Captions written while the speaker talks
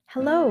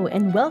Hello,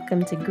 and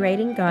welcome to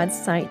Grading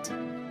God's Sight,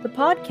 the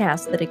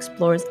podcast that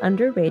explores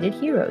underrated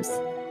heroes.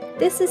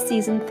 This is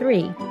Season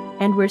 3,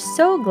 and we're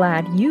so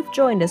glad you've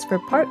joined us for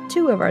Part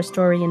 2 of our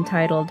story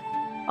entitled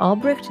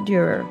Albrecht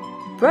Dürer,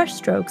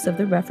 Brushstrokes of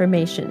the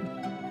Reformation.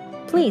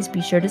 Please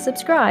be sure to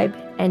subscribe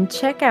and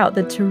check out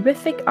the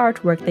terrific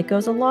artwork that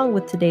goes along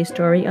with today's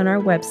story on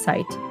our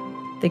website,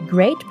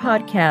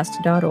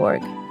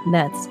 thegreatpodcast.org.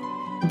 That's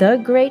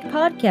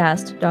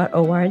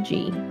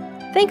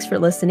thegreatpodcast.org. Thanks for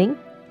listening.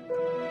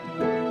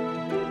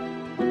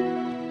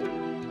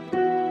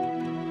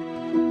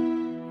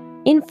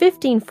 In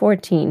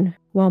 1514,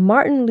 while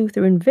Martin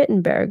Luther in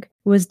Wittenberg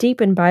was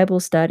deep in Bible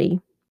study,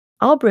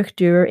 Albrecht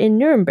Dürer in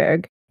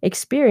Nuremberg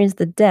experienced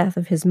the death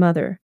of his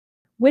mother,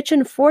 which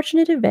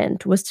unfortunate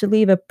event was to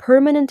leave a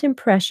permanent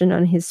impression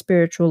on his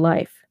spiritual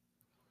life.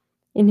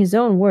 In his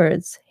own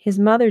words, his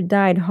mother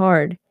died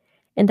hard,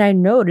 and I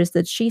noticed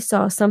that she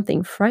saw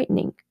something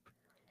frightening.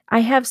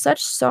 I have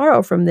such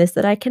sorrow from this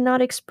that I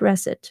cannot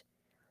express it.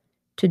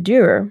 To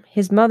Dürer,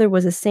 his mother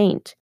was a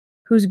saint,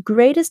 whose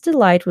greatest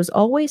delight was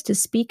always to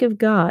speak of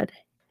God,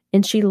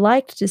 and she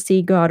liked to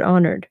see God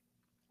honored.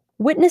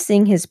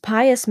 Witnessing his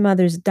pious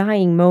mother's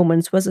dying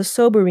moments was a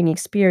sobering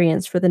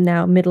experience for the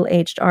now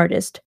middle-aged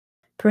artist,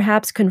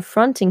 perhaps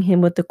confronting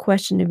him with the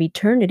question of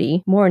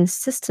eternity more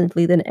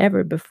insistently than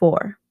ever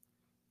before.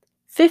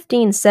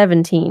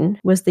 1517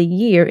 was the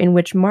year in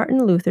which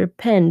Martin Luther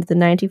penned the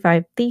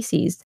 95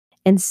 Theses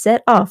and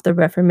set off the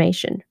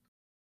Reformation.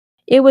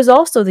 It was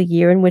also the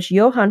year in which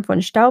Johann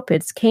von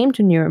Staupitz came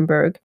to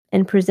Nuremberg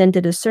and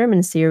presented a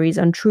sermon series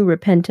on true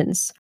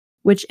repentance,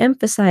 which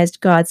emphasized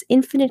God's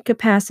infinite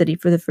capacity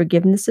for the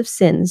forgiveness of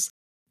sins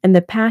and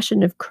the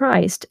passion of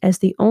Christ as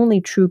the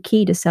only true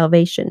key to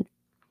salvation.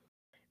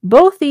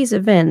 Both these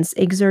events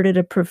exerted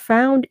a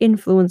profound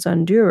influence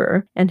on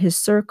Dürer and his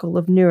circle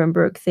of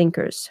Nuremberg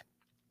thinkers.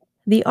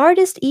 The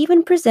artist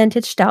even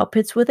presented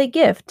Staupitz with a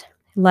gift,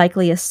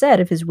 likely a set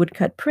of his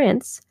woodcut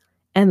prints,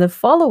 and the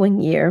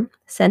following year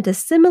sent a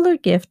similar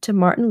gift to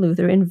Martin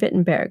Luther in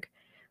Wittenberg,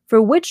 for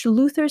which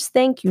Luther's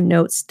thank you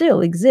note still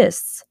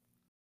exists.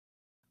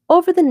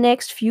 Over the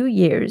next few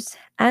years,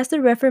 as the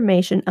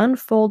Reformation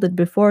unfolded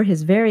before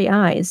his very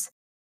eyes,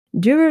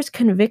 Dürer's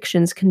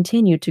convictions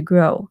continued to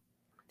grow.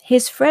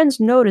 His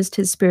friends noticed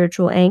his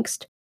spiritual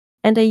angst,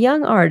 and a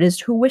young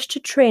artist who wished to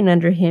train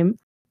under him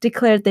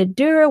declared that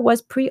Dürer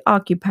was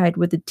preoccupied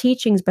with the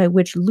teachings by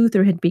which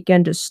Luther had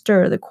begun to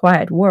stir the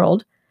quiet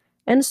world,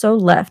 and so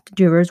left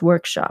Dürer's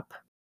workshop.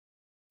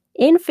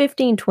 In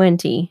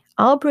 1520,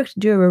 Albrecht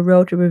Dürer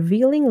wrote a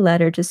revealing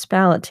letter to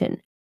Spalatin,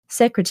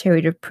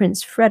 secretary to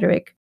Prince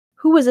Frederick,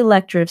 who was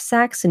Elector of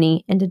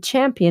Saxony and a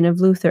champion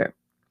of Luther.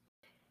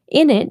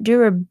 In it,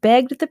 Dürer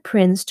begged the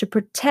prince to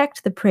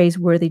protect the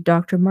praiseworthy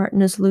Dr.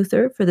 Martinus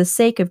Luther for the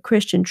sake of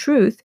Christian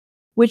truth,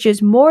 which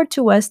is more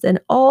to us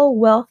than all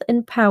wealth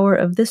and power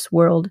of this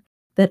world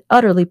that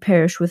utterly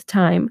perish with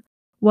time,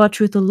 while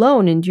truth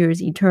alone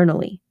endures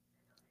eternally.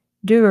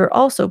 Dürer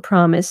also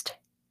promised,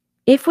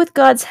 "If with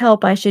God's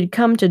help I should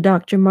come to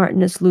Dr.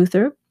 Martinus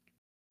Luther,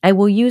 I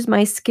will use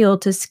my skill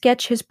to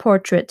sketch his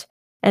portrait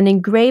and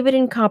engrave it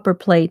in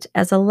copperplate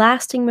as a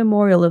lasting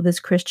memorial of this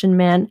Christian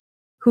man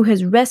who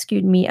has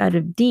rescued me out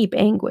of deep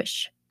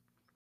anguish."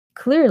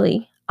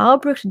 Clearly,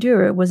 Albrecht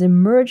Dürer was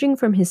emerging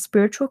from his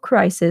spiritual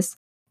crisis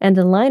and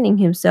aligning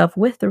himself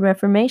with the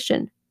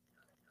Reformation.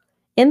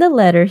 In the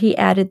letter, he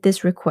added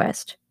this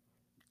request: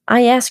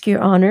 "I ask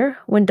your honor,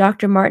 when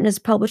Dr. Martinus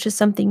publishes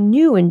something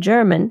new in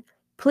German,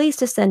 please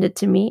to send it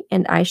to me,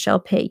 and I shall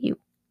pay you."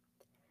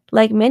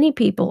 Like many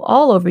people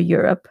all over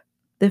Europe,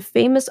 the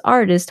famous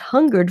artist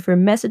hungered for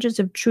messages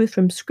of truth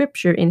from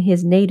Scripture in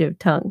his native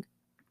tongue.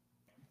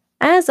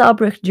 As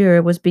Albrecht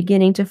Dürer was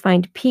beginning to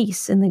find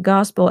peace in the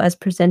gospel as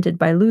presented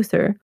by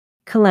Luther,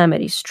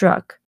 calamity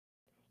struck.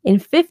 In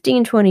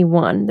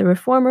 1521, the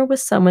reformer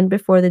was summoned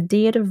before the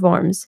Diet of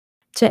Worms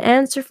to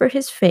answer for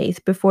his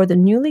faith before the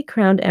newly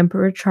crowned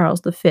Emperor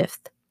Charles V.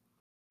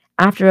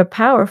 After a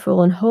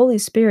powerful and Holy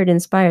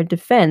Spirit-inspired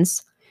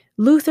defense,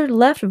 Luther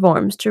left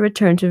Worms to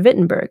return to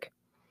Wittenberg.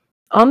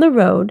 On the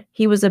road,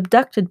 he was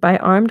abducted by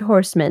armed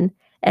horsemen,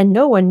 and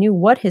no one knew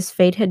what his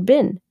fate had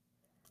been.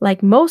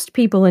 Like most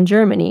people in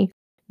Germany,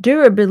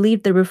 Dürer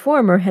believed the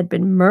reformer had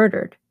been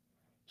murdered.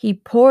 He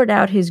poured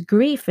out his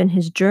grief in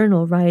his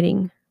journal,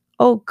 writing,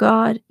 "O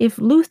God, if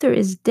Luther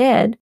is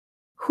dead,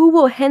 who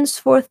will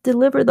henceforth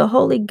deliver the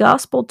holy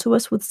gospel to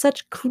us with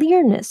such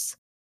clearness?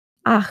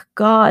 Ah,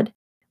 God,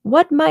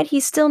 what might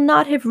he still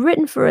not have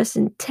written for us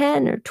in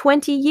 10 or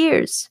 20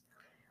 years?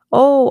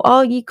 Oh,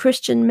 all ye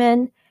Christian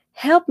men,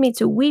 help me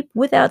to weep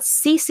without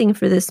ceasing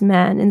for this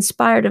man,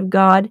 inspired of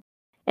God,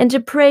 and to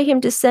pray him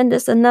to send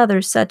us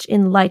another such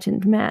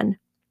enlightened man."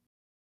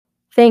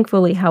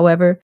 Thankfully,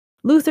 however,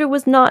 Luther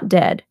was not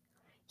dead.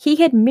 He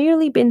had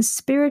merely been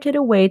spirited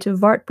away to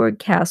Wartburg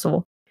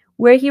Castle,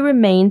 where he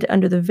remained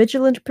under the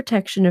vigilant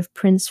protection of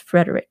Prince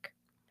Frederick.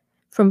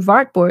 From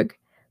Wartburg,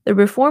 the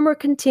reformer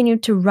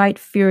continued to write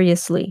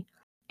furiously,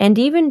 and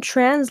even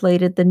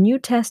translated the New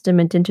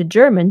Testament into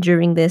German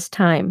during this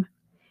time.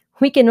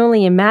 We can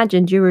only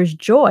imagine Dürer's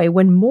joy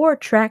when more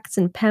tracts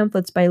and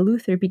pamphlets by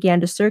Luther began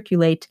to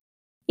circulate,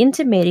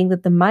 intimating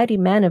that the mighty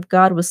man of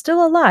God was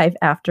still alive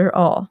after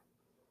all.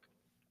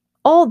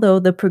 Although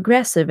the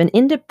progressive and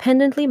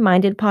independently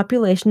minded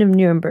population of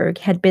Nuremberg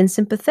had been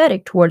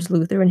sympathetic towards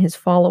Luther and his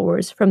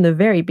followers from the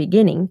very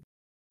beginning,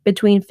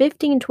 between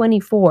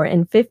 1524 and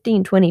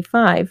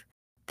 1525,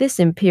 this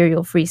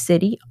imperial free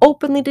city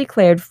openly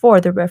declared for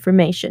the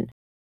Reformation.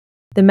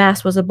 The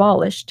Mass was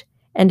abolished,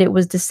 and it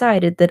was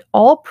decided that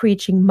all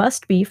preaching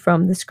must be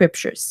from the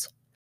Scriptures.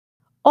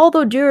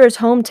 Although Dürer's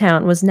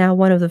hometown was now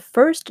one of the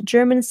first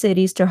German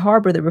cities to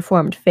harbor the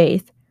Reformed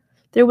faith,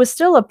 there was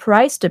still a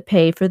price to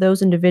pay for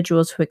those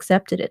individuals who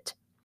accepted it.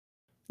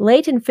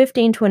 Late in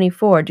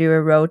 1524,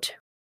 Dürer wrote,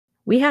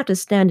 "We have to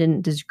stand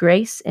in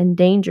disgrace and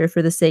danger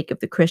for the sake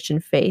of the Christian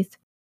faith,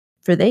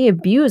 for they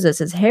abuse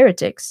us as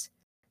heretics.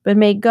 But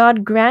may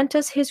God grant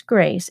us his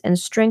grace and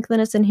strengthen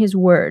us in his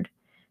word,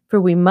 for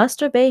we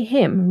must obey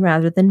him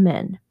rather than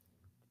men."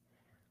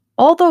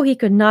 Although he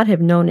could not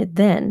have known it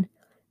then,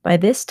 by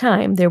this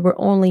time there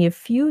were only a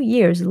few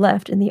years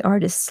left in the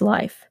artist's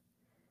life.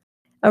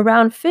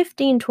 Around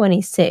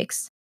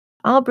 1526,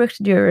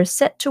 Albrecht Dürer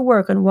set to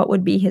work on what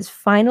would be his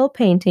final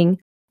painting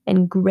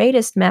and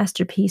greatest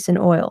masterpiece in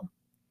oil.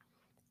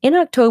 In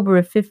October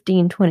of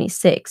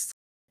 1526,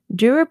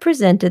 Dürer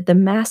presented the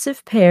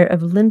massive pair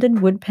of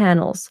lindenwood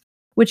panels,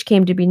 which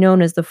came to be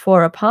known as the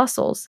Four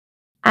Apostles,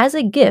 as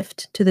a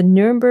gift to the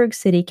Nuremberg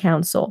City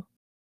Council.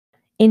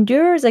 In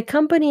Dürer's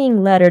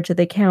accompanying letter to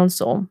the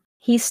council,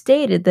 he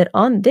stated that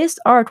on this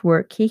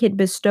artwork he had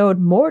bestowed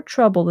more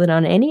trouble than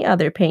on any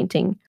other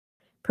painting,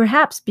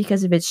 perhaps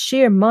because of its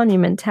sheer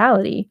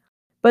monumentality,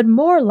 but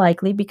more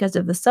likely because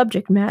of the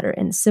subject matter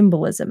and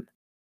symbolism.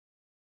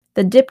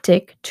 The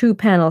diptych,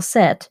 two-panel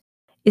set,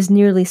 is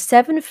nearly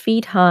 7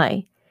 feet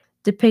high,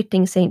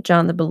 depicting St.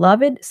 John the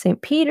Beloved, St.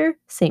 Peter,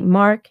 St.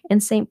 Mark,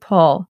 and St.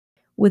 Paul,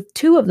 with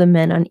 2 of the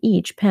men on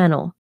each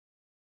panel.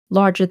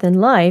 Larger than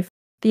life,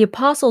 the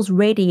apostles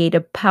radiate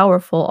a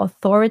powerful,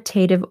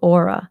 authoritative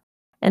aura,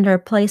 and are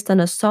placed on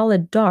a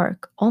solid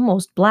dark,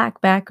 almost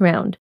black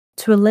background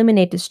to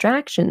eliminate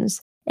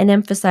distractions and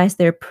emphasize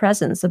their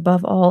presence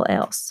above all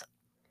else.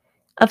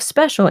 Of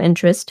special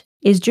interest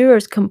is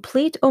Dürer's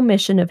complete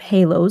omission of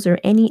halos or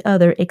any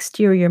other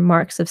exterior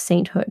marks of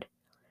sainthood.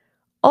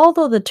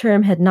 Although the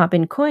term had not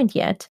been coined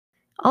yet,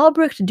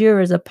 Albrecht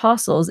Dürer's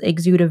apostles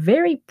exude a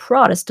very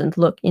Protestant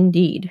look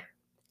indeed.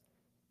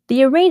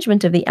 The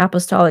arrangement of the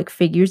apostolic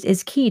figures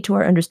is key to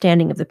our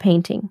understanding of the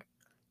painting.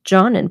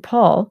 John and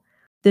Paul,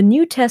 the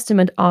New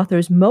Testament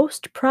authors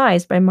most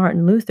prized by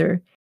Martin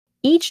Luther,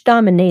 each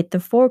dominate the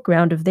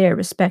foreground of their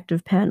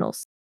respective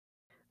panels.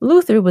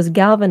 Luther was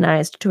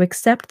galvanized to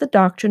accept the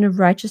doctrine of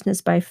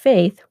righteousness by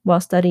faith while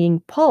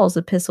studying Paul's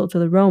epistle to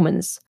the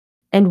Romans,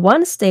 and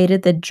once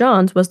stated that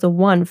John's was the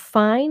one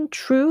fine,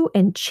 true,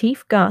 and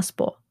chief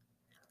gospel.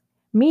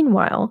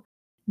 Meanwhile,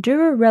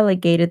 Dürer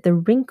relegated the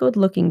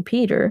wrinkled-looking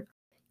Peter,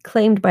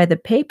 claimed by the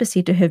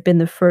papacy to have been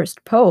the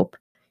first pope,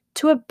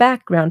 to a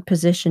background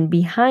position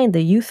behind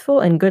the youthful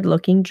and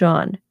good-looking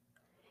John.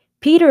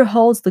 Peter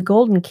holds the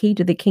golden key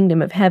to the kingdom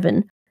of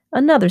heaven,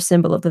 another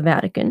symbol of the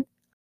Vatican,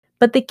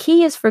 but the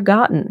key is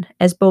forgotten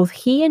as both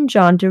he and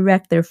John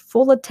direct their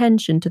full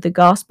attention to the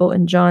gospel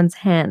in John's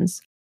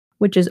hands,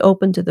 which is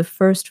open to the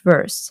first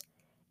verse.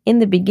 "In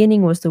the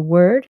beginning was the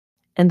Word,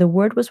 and the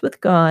Word was with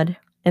God,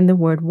 and the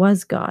Word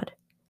was God."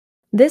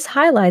 This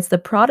highlights the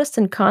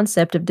Protestant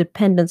concept of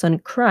dependence on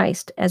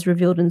Christ as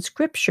revealed in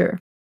Scripture,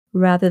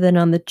 rather than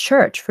on the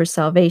Church for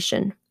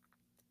salvation.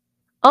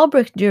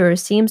 Albrecht Dürer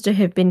seems to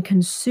have been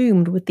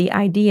consumed with the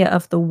idea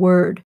of the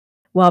Word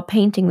while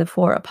painting the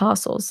 4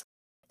 apostles,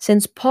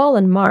 since Paul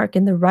and Mark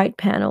in the right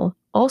panel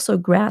also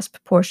grasp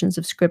portions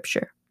of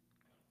Scripture.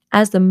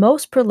 As the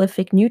most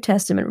prolific New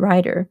Testament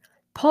writer,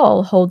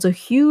 Paul holds a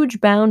huge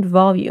bound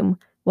volume,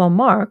 while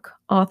Mark,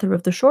 author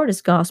of the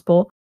shortest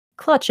gospel,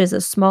 clutches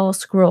a small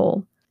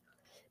scroll.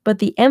 But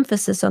the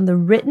emphasis on the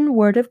written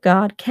Word of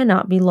God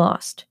cannot be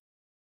lost.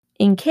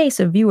 In case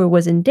a viewer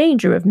was in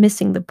danger of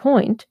missing the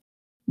point,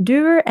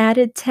 Dürer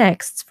added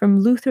texts from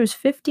Luther's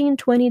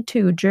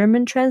 1522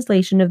 German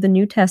translation of the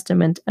New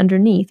Testament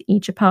underneath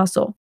each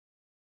apostle.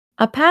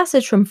 A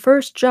passage from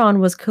 1 John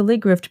was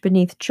calligraphed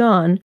beneath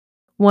John,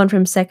 one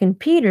from 2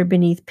 Peter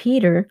beneath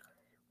Peter,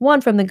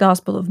 one from the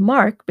Gospel of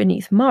Mark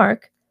beneath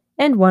Mark,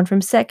 and one from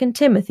 2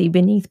 Timothy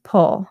beneath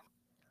Paul.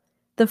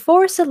 The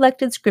 4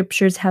 selected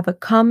scriptures have a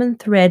common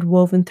thread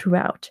woven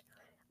throughout,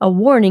 a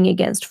warning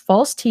against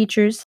false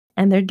teachers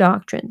and their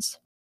doctrines.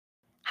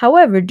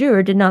 However,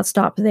 Dürer did not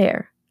stop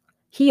there.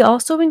 He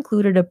also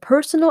included a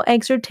personal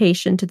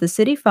exhortation to the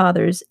city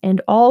fathers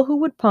and all who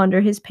would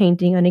ponder his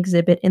painting on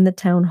exhibit in the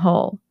town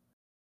hall.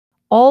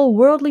 All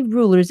worldly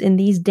rulers in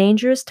these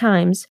dangerous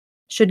times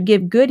should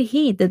give good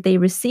heed that they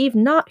receive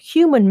not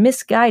human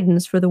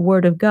misguidance for the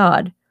word of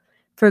God,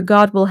 for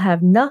God will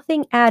have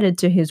nothing added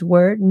to his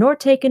word nor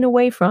taken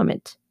away from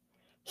it.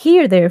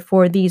 Hear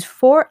therefore these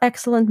 4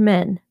 excellent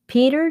men,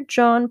 Peter,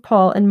 John,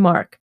 Paul, and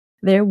Mark,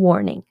 their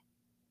warning.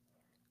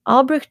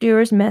 Albrecht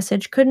Dürer's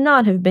message could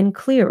not have been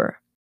clearer.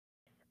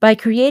 By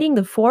creating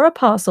the four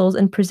apostles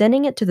and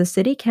presenting it to the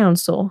city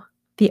council,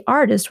 the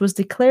artist was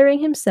declaring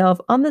himself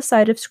on the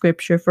side of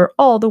Scripture for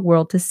all the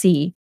world to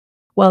see,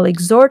 while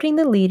exhorting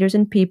the leaders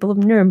and people of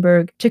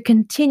Nuremberg to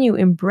continue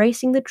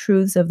embracing the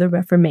truths of the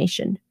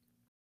Reformation.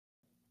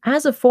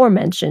 As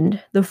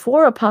aforementioned, the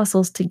four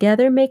apostles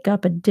together make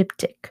up a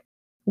diptych,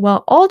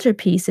 while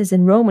altarpieces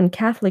in Roman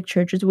Catholic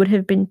churches would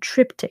have been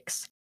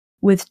triptychs,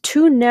 with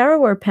two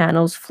narrower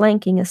panels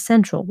flanking a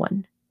central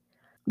one.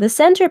 The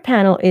center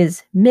panel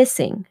is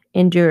missing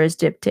in Dürer's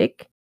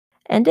diptych,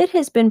 and it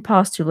has been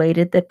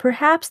postulated that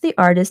perhaps the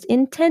artist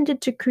intended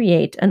to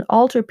create an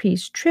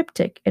altarpiece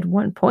triptych at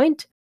one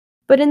point,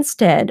 but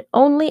instead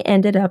only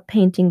ended up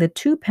painting the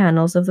two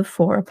panels of the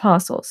four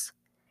apostles.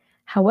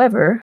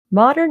 However,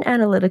 modern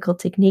analytical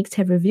techniques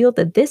have revealed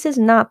that this is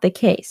not the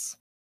case.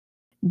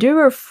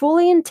 Dürer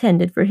fully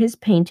intended for his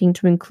painting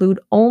to include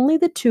only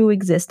the two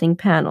existing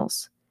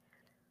panels.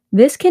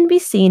 This can be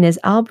seen as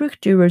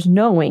Albrecht Dürer's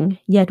knowing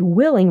yet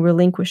willing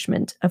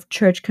relinquishment of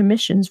church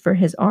commissions for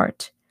his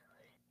art.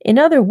 In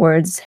other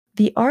words,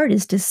 the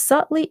artist is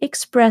subtly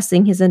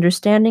expressing his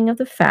understanding of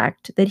the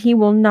fact that he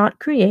will not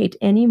create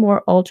any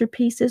more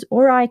altarpieces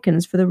or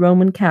icons for the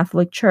Roman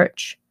Catholic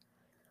Church.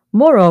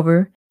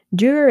 Moreover,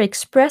 Dürer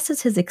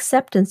expresses his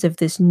acceptance of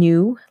this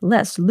new,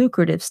 less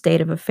lucrative state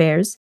of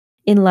affairs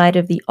in light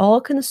of the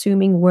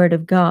all-consuming Word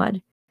of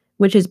God,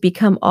 which has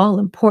become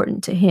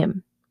all-important to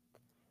him.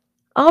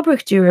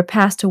 Albrecht Dürer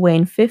passed away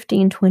in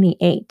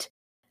 1528,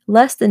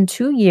 less than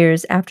 2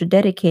 years after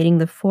dedicating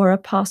the four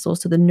apostles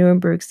to the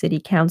Nuremberg City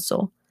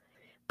Council,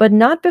 but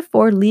not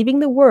before leaving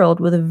the world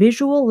with a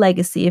visual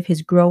legacy of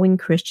his growing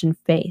Christian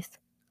faith.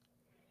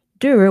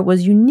 Dürer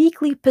was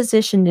uniquely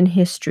positioned in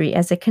history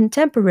as a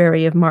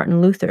contemporary of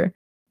Martin Luther,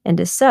 and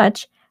as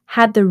such,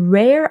 had the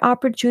rare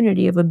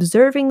opportunity of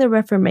observing the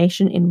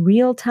Reformation in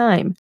real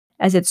time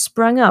as it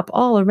sprung up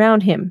all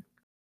around him.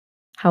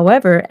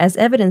 However, as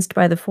evidenced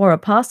by the four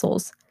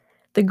apostles,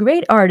 the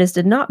great artist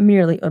did not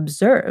merely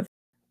observe,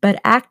 but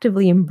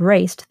actively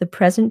embraced the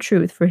present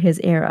truth for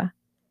his era.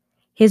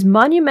 His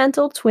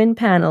monumental twin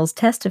panels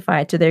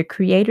testify to their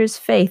creator's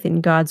faith in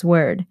God's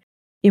Word,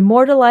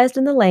 immortalized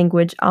in the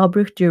language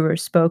Albrecht Dürer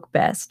spoke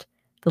best,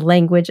 the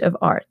language of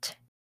art.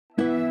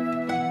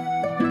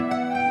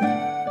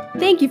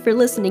 Thank you for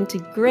listening to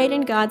Great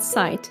in God's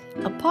Sight,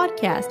 a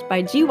podcast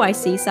by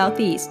GYC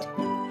Southeast.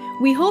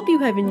 We hope you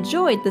have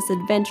enjoyed this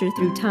adventure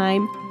through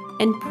time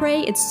and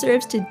pray it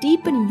serves to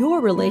deepen your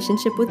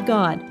relationship with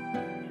God.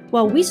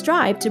 While we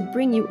strive to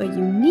bring you a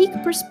unique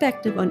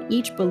perspective on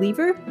each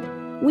believer,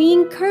 we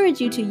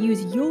encourage you to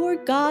use your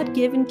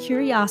God-given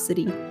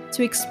curiosity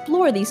to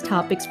explore these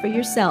topics for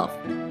yourself.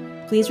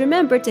 Please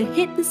remember to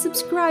hit the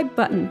subscribe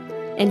button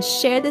and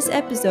share this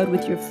episode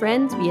with your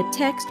friends via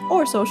text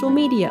or social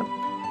media.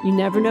 You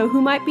never know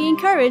who might be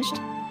encouraged.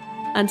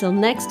 Until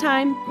next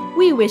time,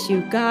 we wish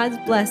you God's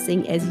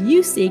blessing as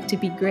you seek to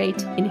be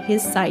great in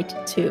His sight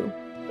too.